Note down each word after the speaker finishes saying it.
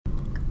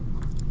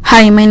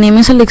Hi, my name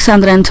is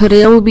Alexandra, and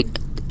today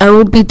I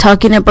will be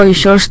talking about a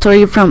short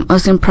story from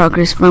Us in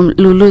Progress from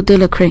Lulu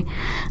Delacre.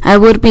 I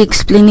will be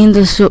explaining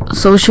the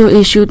social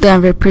issue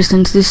that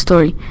represents this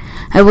story.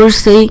 I will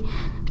say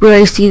where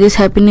I see this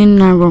happening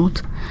in our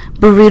world.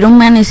 Burrito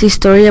Man is a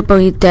story about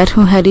a dad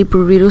who had a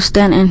burrito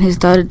stand, and his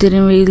daughter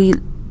didn't really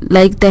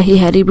like that he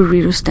had a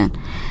burrito stand,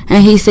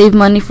 and he saved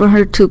money for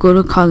her to go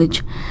to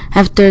college.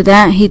 After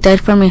that, he died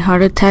from a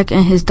heart attack,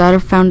 and his daughter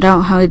found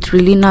out how it's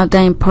really not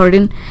that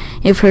important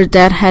if her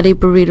dad had a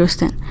burrito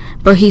stand,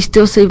 but he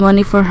still saved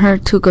money for her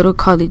to go to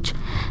college.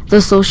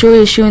 The social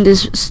issue in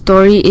this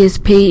story is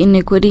pay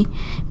inequity,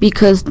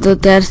 because the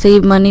dad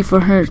saved money for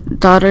her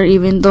daughter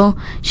even though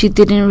she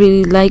didn't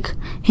really like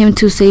him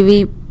to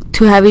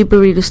have a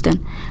burrito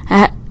stand.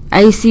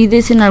 I see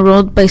this in our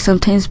world by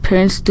sometimes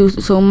parents do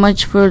so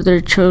much for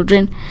their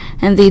children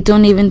and they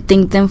don't even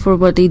thank them for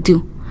what they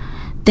do.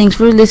 Thanks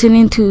for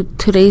listening to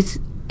today's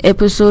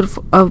episode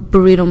of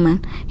Burrito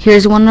Man.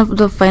 Here's one of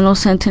the final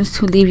sentences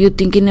to leave you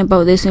thinking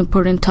about this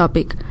important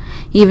topic.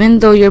 Even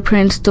though your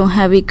parents don't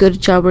have a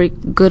good job or a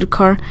good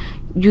car,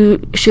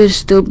 you should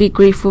still be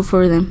grateful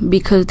for them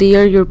because they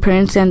are your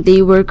parents and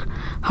they work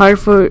hard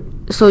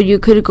so you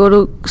could go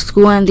to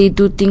school and they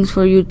do things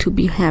for you to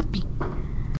be happy.